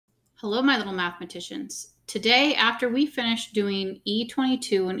Hello, my little mathematicians. Today, after we finish doing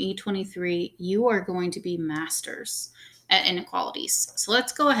E-22 and E-23, you are going to be masters at inequalities. So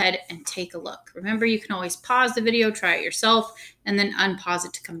let's go ahead and take a look. Remember, you can always pause the video, try it yourself, and then unpause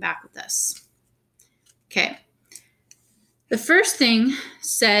it to come back with us. Okay. The first thing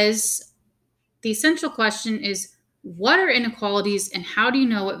says, the essential question is, what are inequalities and how do you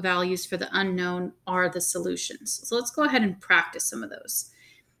know what values for the unknown are the solutions? So let's go ahead and practice some of those.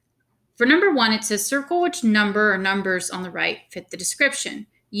 For number one, it says circle which number or numbers on the right fit the description.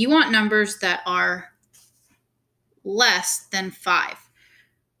 You want numbers that are less than 5.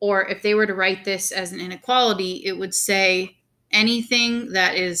 Or if they were to write this as an inequality, it would say anything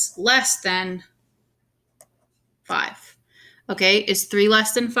that is less than 5. Okay, is 3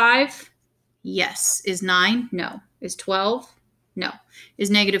 less than 5? Yes. Is 9? No. Is 12? No. Is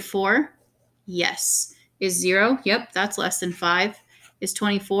 -4? Yes. Is 0? Yep, that's less than 5. Is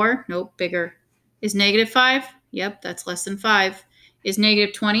 24? Nope, bigger. Is -5? Yep, that's less than 5. Is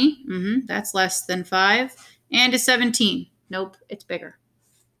 -20? That's less than 5. And is 17? Nope, it's bigger.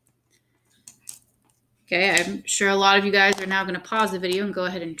 Okay, I'm sure a lot of you guys are now going to pause the video and go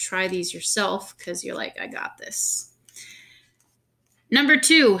ahead and try these yourself because you're like, I got this. Number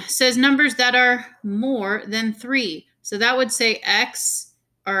 2 says numbers that are more than 3. So that would say x,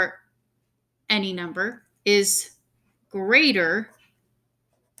 or any number, is greater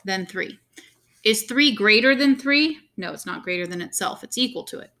than 3. Is 3 greater than 3? No, it's not greater than itself. It's equal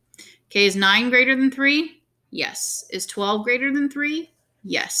to it. Okay, is 9 greater than 3? Yes. Is 12 greater than 3?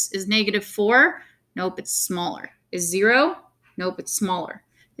 Yes. Is -4? Nope, it's smaller. Is 0? Nope, it's smaller.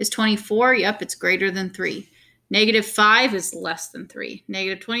 Is 24? Yep, it's greater than 3. -5 is less than 3.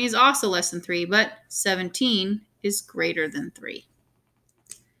 -20 is also less than 3, but 17 is greater than 3.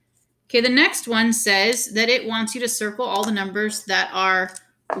 Okay, the next one says that it wants you to circle all the numbers that are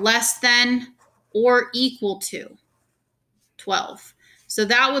less than or equal to 12. So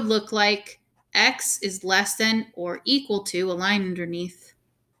that would look like x is less than or equal to, a line underneath,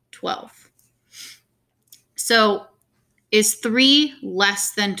 12. So is 3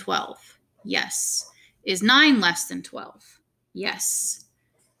 less than 12? Yes. Is 9 less than 12? Yes.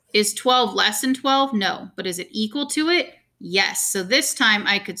 Is 12 less than 12? No. But is it equal to it? Yes. So this time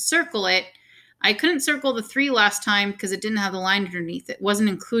I could circle it. I couldn't circle the 3 last time because it didn't have the line underneath. It wasn't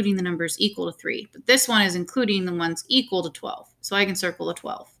including the numbers equal to 3. But this one is including the ones equal to 12. So I can circle the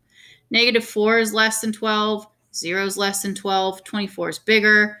 12. -4 is less than 12. 0 is less than 12. 24 is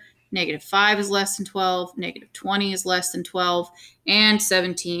bigger. -5 is less than 12. -20 is less than 12. And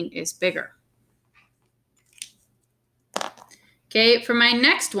 17 is bigger. Okay, for my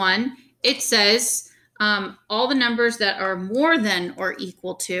next one, it says all the numbers that are more than or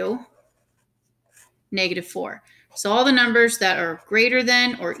equal to -4. So all the numbers that are greater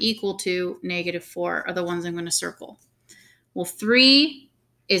than or equal to -4 are the ones I'm going to circle. Well, 3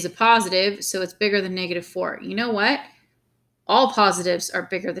 is a positive, so it's bigger than -4. You know what? All positives are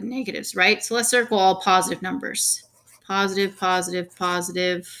bigger than negatives, right? So let's circle all positive numbers. Positive, positive,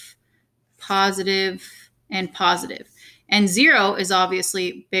 positive, positive, and positive. And 0 is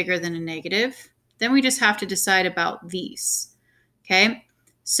obviously bigger than a negative. Then we just have to decide about these. Okay?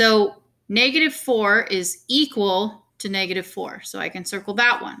 So -4 is equal to -4. So I can circle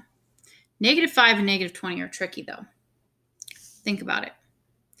that one. -5 and -20 are tricky, though. Think about it.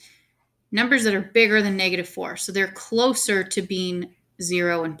 Numbers that are bigger than -4. So they're closer to being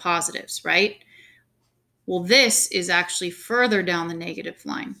 0 and positives, right? Well, this is actually further down the negative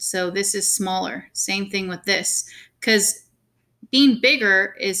line. So this is smaller. Same thing with this. Because being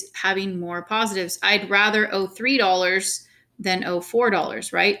bigger is having more positives. I'd rather owe $3 than owe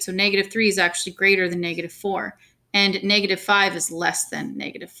 $4, right? So -3 is actually greater than -4. And -5 is less than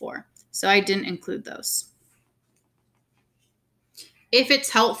 -4. So I didn't include those. If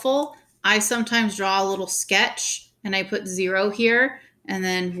it's helpful, I sometimes draw a little sketch and I put 0 here and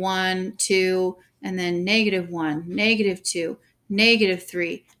then 1, 2, and then -1, -2,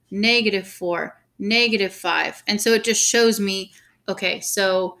 -3, -4, -5. And so it just shows me, okay,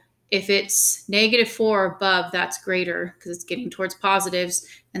 so if it's -4 above, that's greater because it's getting towards positives.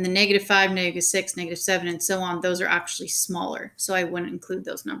 And the -5, -6, -7, and so on, those are actually smaller. So I wouldn't include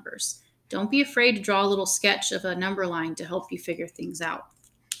those numbers. Don't be afraid to draw a little sketch of a number line to help you figure things out.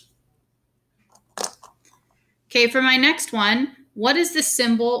 Okay, for my next one, what is the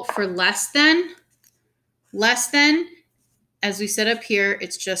symbol for less than? Less than, as we set up here,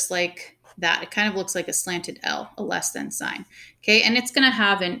 it's just like that. It kind of looks like a slanted L, a less than sign. Okay, and it's going to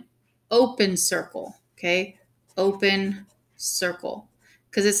have an open circle. Okay, open circle,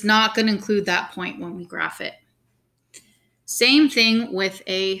 because it's not going to include that point when we graph it. Same thing with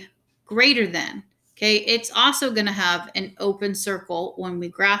a greater than. Okay, it's also going to have an open circle when we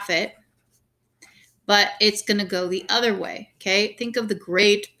graph it, but it's going to go the other way. Okay, think of the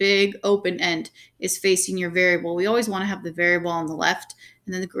great big open end is facing your variable. We always want to have the variable on the left,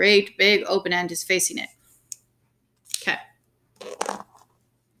 and then the great big open end is facing it. Okay.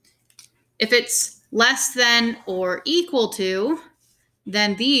 If it's less than or equal to,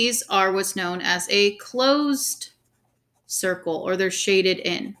 then these are what's known as a closed circle, or they're shaded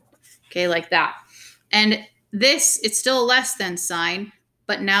in. Okay, like that. And this, it's still a less than sign,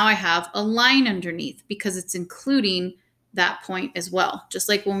 but now I have a line underneath because it's including that point as well. Just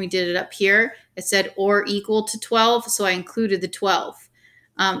like when we did it up here, it said or equal to 12, so I included the 12.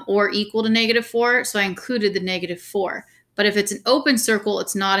 Or equal to -4, so I included the -4. But if it's an open circle,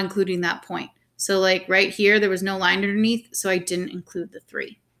 it's not including that point. So like right here, there was no line underneath, so I didn't include the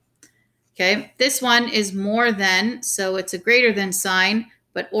 3. Okay, this one is more than, so it's a greater than sign,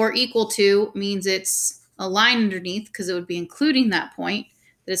 but or equal to means it's a line underneath because it would be including that point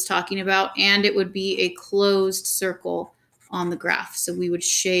that it's talking about, and it would be a closed circle on the graph. So we would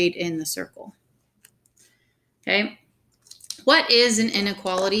shade in the circle. Okay, what is an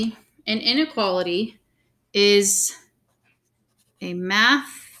inequality? An inequality is a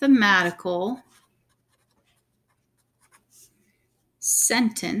mathematical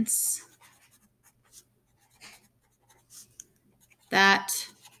sentence that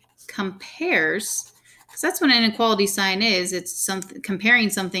compares, because that's what an inequality sign is. It's something comparing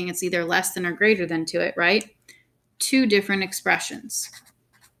something, it's either less than or greater than to it, right? Two different expressions.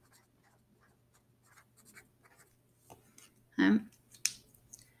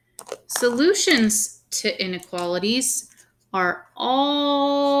 Solutions to inequalities are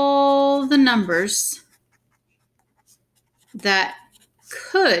all the numbers that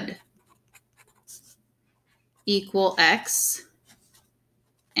could equal x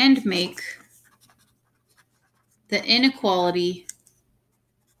and make the inequality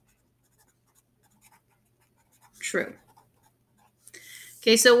true.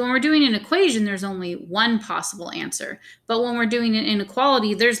 Okay, so when we're doing an equation, there's only one possible answer. But when we're doing an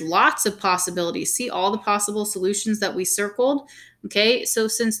inequality, there's lots of possibilities. See all the possible solutions that we circled? Okay, so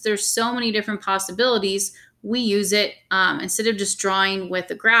since there's so many different possibilities, we use it instead of just drawing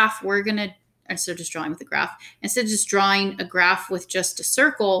with a graph, instead of just drawing a graph with just a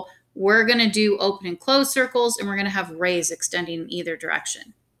circle, we're going to do open and closed circles, and we're going to have rays extending in either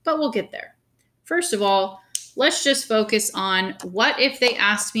direction. But we'll get there. First of all, let's just focus on what if they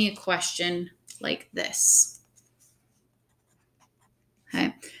asked me a question like this.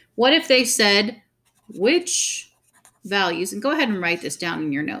 Okay. What if they said, which values, and go ahead and write this down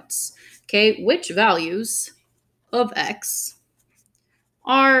in your notes. Okay, which values of x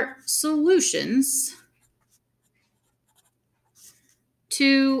are solutions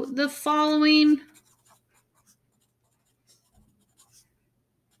to the following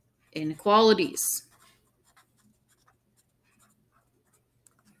inequalities?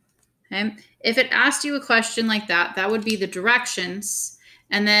 Okay. If it asked you a question like that, that would be the directions,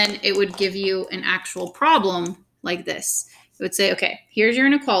 and then it would give you an actual problem like this. It would say, okay, here's your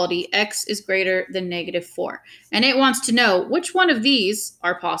inequality, x is greater than -4. And it wants to know which one of these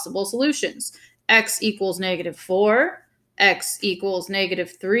are possible solutions. X equals -4, x equals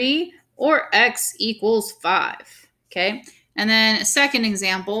 -3, or x equals 5, okay? And then a second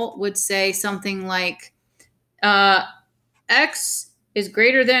example would say something like x is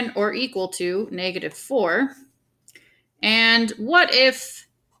greater than or equal to -4. And what if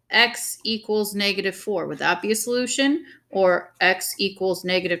x equals -4? Would that be a solution? Or x equals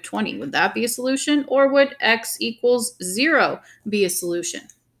 -20? Would that be a solution? Or would x equals 0 be a solution?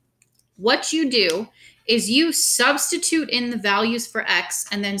 What you do is you substitute in the values for x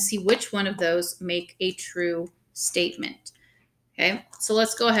and then see which one of those make a true statement. Okay, so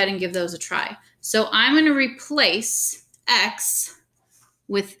let's go ahead and give those a try. So I'm going to replace x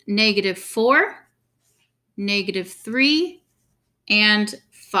with -4, -3, and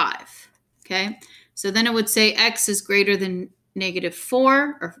 5. Okay, so then it would say x is greater than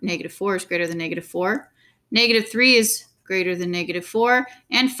 -4, or -4 is greater than -4, -3 is greater than -4,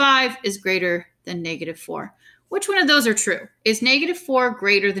 and 5 is greater than -4. Which one of those are true? Is -4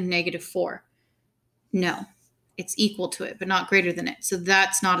 greater than -4? No, it's equal to it, but not greater than it. So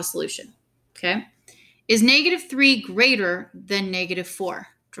that's not a solution. Okay. Is -3 greater than -4?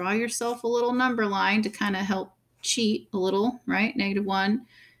 Draw yourself a little number line to kind of help cheat a little, right? -1,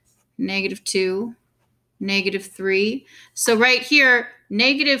 -2, -3. So right here,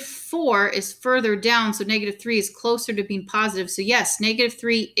 -4 is further down, so -3 is closer to being positive. So yes,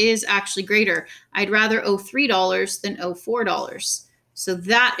 -3 is actually greater. I'd rather owe $3 than owe $4. So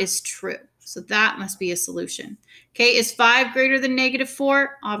that is true. So that must be a solution. Okay, is 5 greater than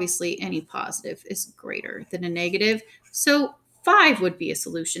 -4? Obviously, any positive is greater than a negative. So 5 would be a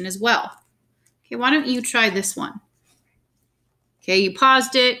solution as well. Okay, why don't you try this one? Okay, you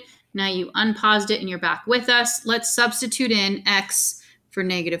paused it. Now you unpaused it and you're back with us. Let's substitute in x for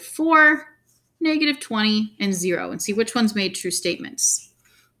 -4, -20, and 0 and see which ones made true statements.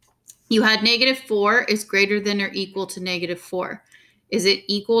 You had -4 is greater than or equal to -4. Is it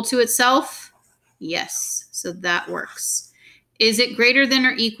equal to itself? Yes, so that works. Is it greater than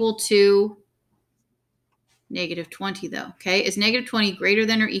or equal to -20 though? Okay, is -20 greater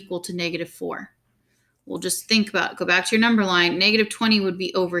than or equal to -4? Well, just think about it. Go back to your number line. -20 would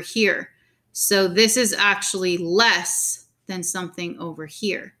be over here. So this is actually less than something over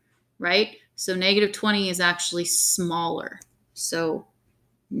here, right? So -20 is actually smaller. So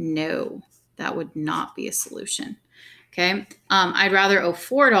no, that would not be a solution. Okay, I'd rather owe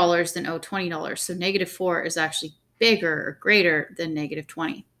 $4 than owe $20. So -4 is actually bigger or greater than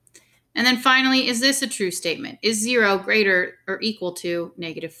 -20. And then finally, is this a true statement? Is 0 greater or equal to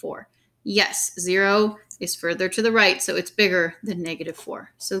 -4? Yes, 0 is further to the right, so it's bigger than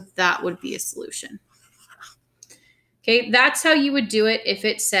 -4. So that would be a solution. Okay, that's how you would do it if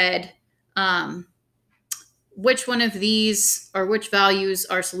it said, which one of these or which values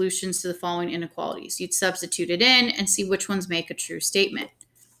are solutions to the following inequalities. You'd substitute it in and see which ones make a true statement.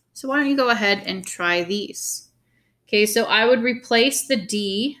 So why don't you go ahead and try these? Okay, so I would replace the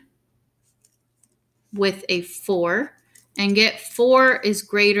D with a 4 and get 4 is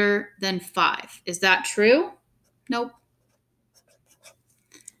greater than 5. Is that true? Nope.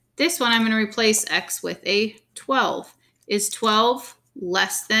 This one I'm going to replace x with a 12. Is 12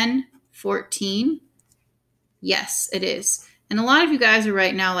 less than 14? Yes, it is. And a lot of you guys are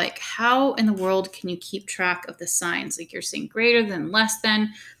right now like, how in the world can you keep track of the signs? Like you're saying greater than, less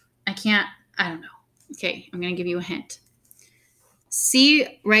than. I don't know. Okay, I'm going to give you a hint.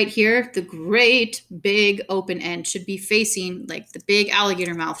 See right here, the great big open end should be facing, like the big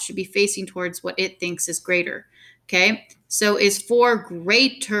alligator mouth should be facing towards what it thinks is greater. Okay, so is 4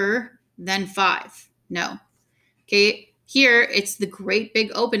 greater than 5? No. Okay, here it's the great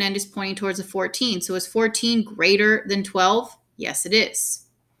big open end is pointing towards a 14. So is 14 greater than 12? Yes, it is.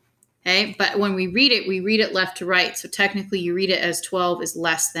 Okay, but when we read it left to right. So technically you read it as 12 is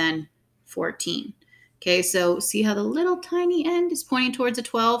less than 14. Okay, so see how the little tiny end is pointing towards a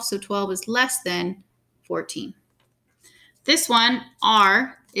 12? So 12 is less than 14. This one,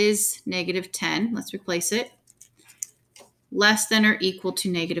 R, is -10. Let's replace it. Less than or equal to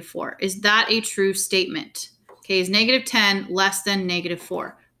 -4. Is that a true statement? Okay, is -10 less than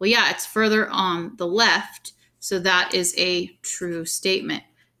 -4? Well, yeah, it's further on the left, so that is a true statement.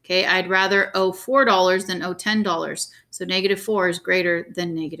 Okay, I'd rather owe $4 than owe $10. So -4 is greater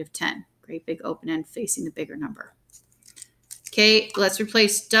than -10. Great big open end facing the bigger number. Okay, let's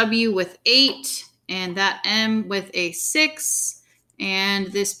replace W with 8 and that M with a 6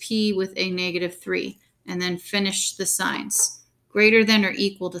 and this P with a -3 and then finish the signs. Greater than or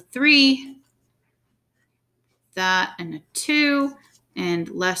equal to 3, that and a 2, and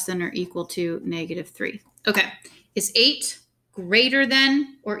less than or equal to -3. Okay, is 8 greater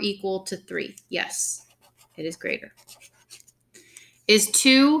than or equal to 3? Yes, it is greater. Is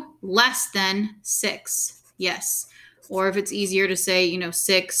 2 less than 6? Yes. Or if it's easier to say,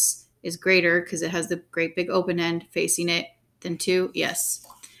 6 is greater because it has the great big open end facing it than 2? Yes.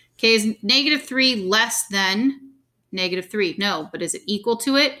 Okay, is -3 less than -3? No, but is it equal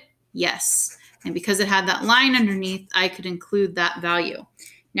to it? Yes. And because it had that line underneath, I could include that value.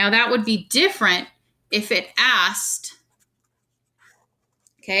 Now that would be different if it asked,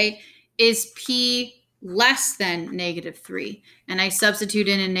 okay, is P less than -3? And I substitute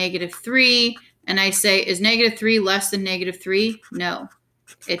in a -3 and I say, is -3 less than -3? No,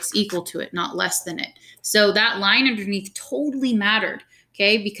 it's equal to it, not less than it. So that line underneath totally mattered,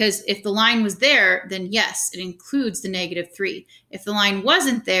 okay? Because if the line was there, then yes, it includes the -3. If the line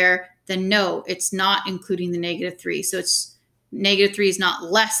wasn't there, then no, it's not including the -3. So it's -3 is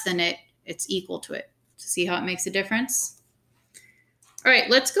not less than it, it's equal to it. See how it makes a difference? All right,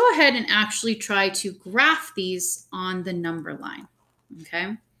 let's go ahead and actually try to graph these on the number line,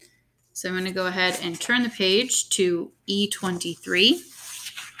 okay? So I'm going to go ahead and turn the page to E-23.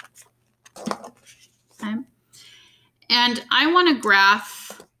 Okay. And I want to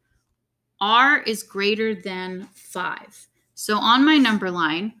graph R is greater than 5. So on my number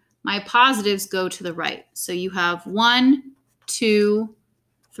line, my positives go to the right. So you have 1, 2,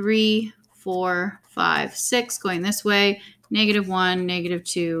 3, 4, 5, 6 going this way, -1,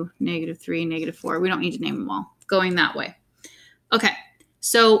 -2, -3, -4. We don't need to name them all. Going that way. Okay,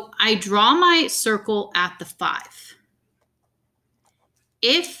 So I draw my circle at the 5.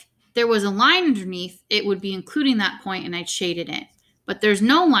 If there was a line underneath, it would be including that point and I'd shade it in. But there's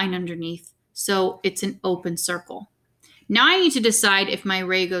no line underneath, so it's an open circle. Now I need to decide if my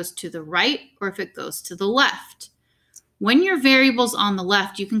ray goes to the right or if it goes to the left. When your variable's on the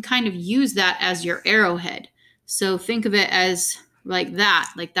left, you can kind of use that as your arrowhead. So think of it as like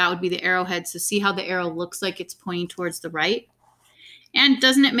that would be the arrowhead. So see how the arrow looks like it's pointing towards the right? And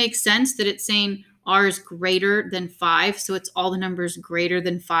doesn't it make sense that it's saying R is greater than 5? So it's all the numbers greater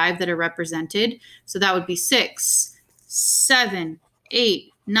than 5 that are represented. So that would be 6, 7,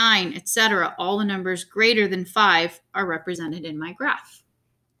 8, 9, etc. All the numbers greater than 5 are represented in my graph.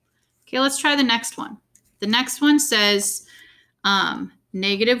 Okay, let's try the next one. The next one says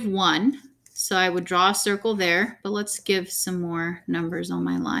 -1. So I would draw a circle there, but let's give some more numbers on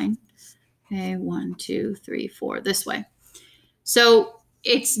my line. Okay, 1, 2, 3, 4, this way. So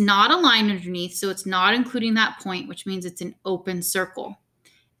it's not a line underneath, so it's not including that point, which means it's an open circle.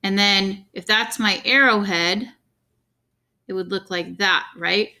 And then if that's my arrowhead, it would look like that,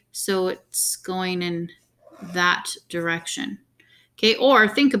 right? So it's going in that direction. Okay, or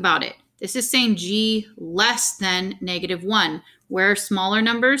think about it. This is saying G less than -1. Where are smaller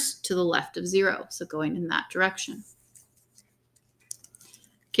numbers? To the left of 0, so going in that direction.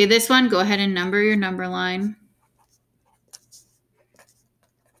 Okay, this one, go ahead and number your number line.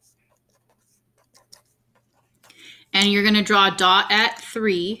 And you're going to draw a dot at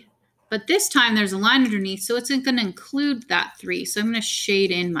 3, but this time there's a line underneath, so it's going to include that 3. So I'm going to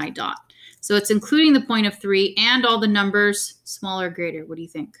shade in my dot. So it's including the point of 3 and all the numbers, smaller or greater. What do you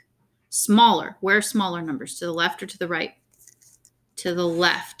think? Smaller. Where are smaller numbers? To the left or to the right? To the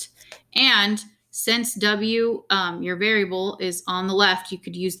left. And since W, your variable, is on the left, you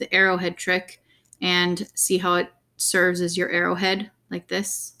could use the arrowhead trick and see how it serves as your arrowhead like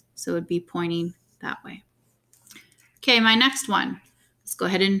this. So it would be pointing that way. Okay, my next one. Let's go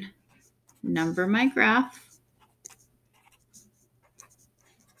ahead and number my graph.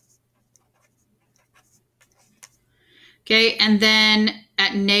 Okay, and then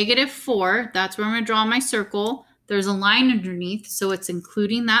at -4, that's where I'm going to draw my circle. There's a line underneath, so it's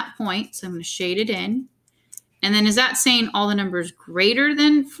including that point. So I'm going to shade it in. And then is that saying all the numbers greater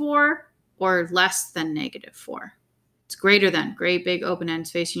than 4 or less than -4? It's greater than, great big open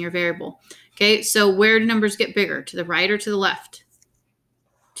ends facing your variable. Okay, so where do numbers get bigger? To the right or to the left?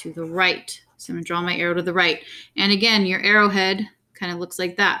 To the right. So I'm going to draw my arrow to the right. And again, your arrowhead kind of looks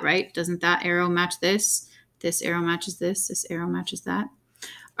like that, right? Doesn't that arrow match this? This arrow matches this. This arrow matches that.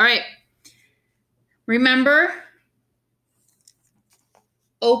 All right. Remember,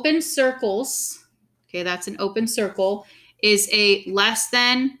 open circles, okay, that's an open circle, is a less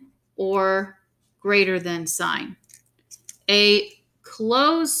than or greater than sign. A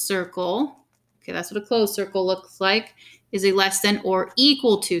closed circle, okay, that's what a closed circle looks like, is a less than or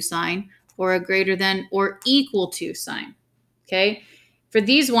equal to sign, or a greater than or equal to sign. Okay, for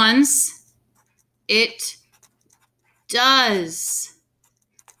these ones, it does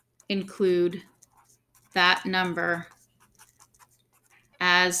include that number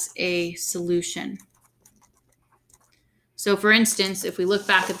as a solution. So for instance, if we look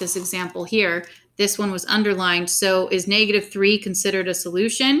back at this example here, this one was underlined. So is -3 considered a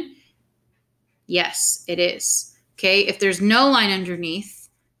solution? Yes, it is. Okay, if there's no line underneath,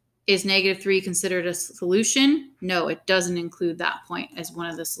 is -3 considered a solution? No, it doesn't include that point as one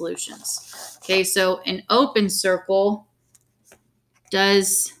of the solutions. Okay, so an open circle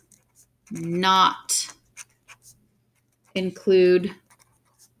does not include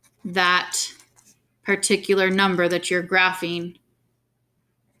that particular number that you're graphing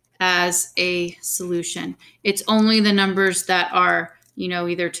as a solution. It's only the numbers that are,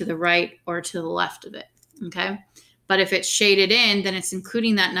 either to the right or to the left of it, okay? But if it's shaded in, then it's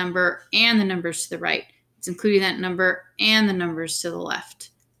including that number and the numbers to the right. It's including that number and the numbers to the left.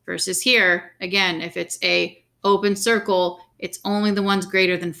 Versus here, again, if it's a open circle, it's only the ones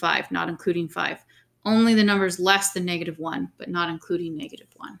greater than 5, not including 5. Only the numbers less than -1, but not including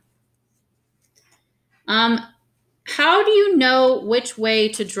 -1. How do you know which way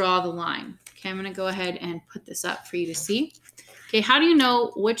to draw the line? Okay, I'm going to go ahead and put this up for you to see. Okay, how do you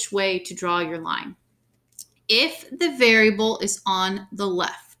know which way to draw your line? If the variable is on the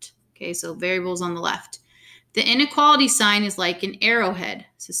left, okay, so variable is on the left, the inequality sign is like an arrowhead.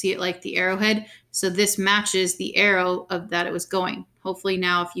 So see it like the arrowhead? So this matches the arrow of that it was going. Hopefully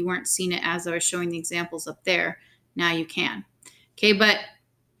now, if you weren't seeing it as I was showing the examples up there, now you can. Okay, but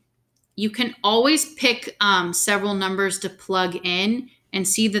you can always pick several numbers to plug in and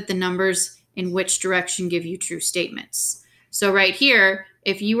see that the numbers in which direction give you true statements. So right here,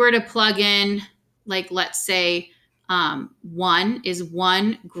 if you were to plug in, like, let's say 1, is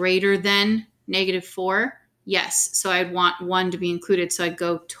 1 greater than -4? Yes. So I'd want 1 to be included. So I'd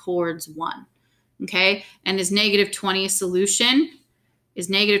go towards 1. Okay. And is -20 a solution? Is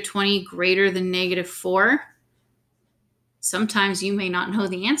 -20 greater than -4? Sometimes you may not know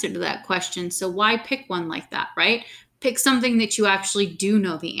the answer to that question. So why pick one like that, right? Pick something that you actually do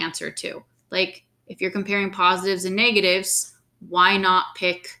know the answer to. Like if you're comparing positives and negatives, why not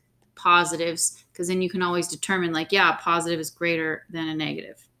pick positives? Because then you can always determine like, yeah, a positive is greater than a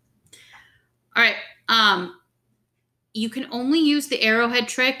negative. All right. You can only use the arrowhead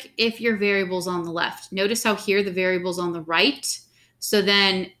trick if your variable's on the left. Notice how here the variable's on the right. So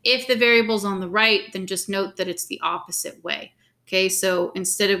then if the variable's on the right, then just note that it's the opposite way. Okay, so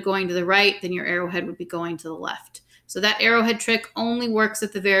instead of going to the right, then your arrowhead would be going to the left. So that arrowhead trick only works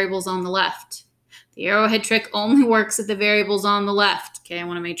if the variable's on the left. The arrowhead trick only works if the variable's on the left. Okay, I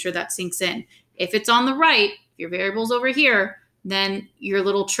want to make sure that sinks in. If it's on the right, if your variable's over here, then your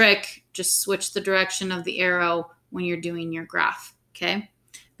little trick, just switch the direction of the arrow when you're doing your graph, okay?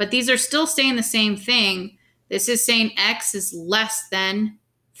 But these are still saying the same thing. This is saying x is less than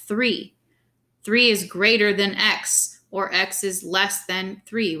 3. 3 is greater than x, or x is less than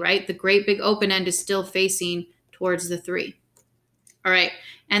 3, right? The great big open end is still facing towards the 3. All right,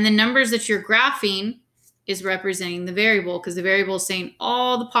 and the numbers that you're graphing is representing the variable because the variable is saying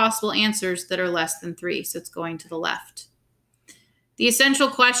all the possible answers that are less than 3, so it's going to the left. The essential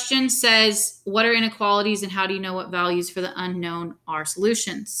question says, what are inequalities and how do you know what values for the unknown are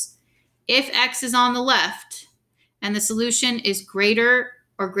solutions? If x is on the left and the solution is greater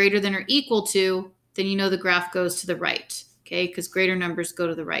than or equal to, then you know the graph goes to the right, okay? Because greater numbers go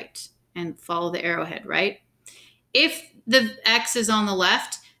to the right and follow the arrowhead, right? If the x is on the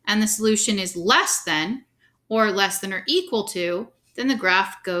left and the solution is less than or equal to, then the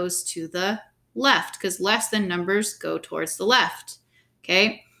graph goes to the left because less than numbers go towards the left.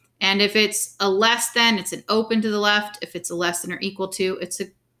 Okay, and if it's a less than, it's an open to the left. If it's a less than or equal to, it's a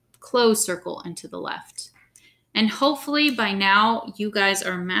closed circle and to the left. And hopefully by now you guys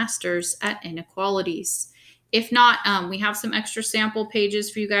are masters at inequalities. If not, we have some extra sample pages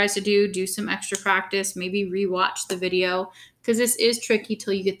for you guys to do some extra practice, maybe rewatch the video because this is tricky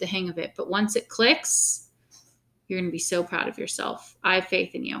till you get the hang of it. But once it clicks, you're going to be so proud of yourself. I have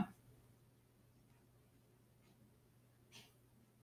faith in you.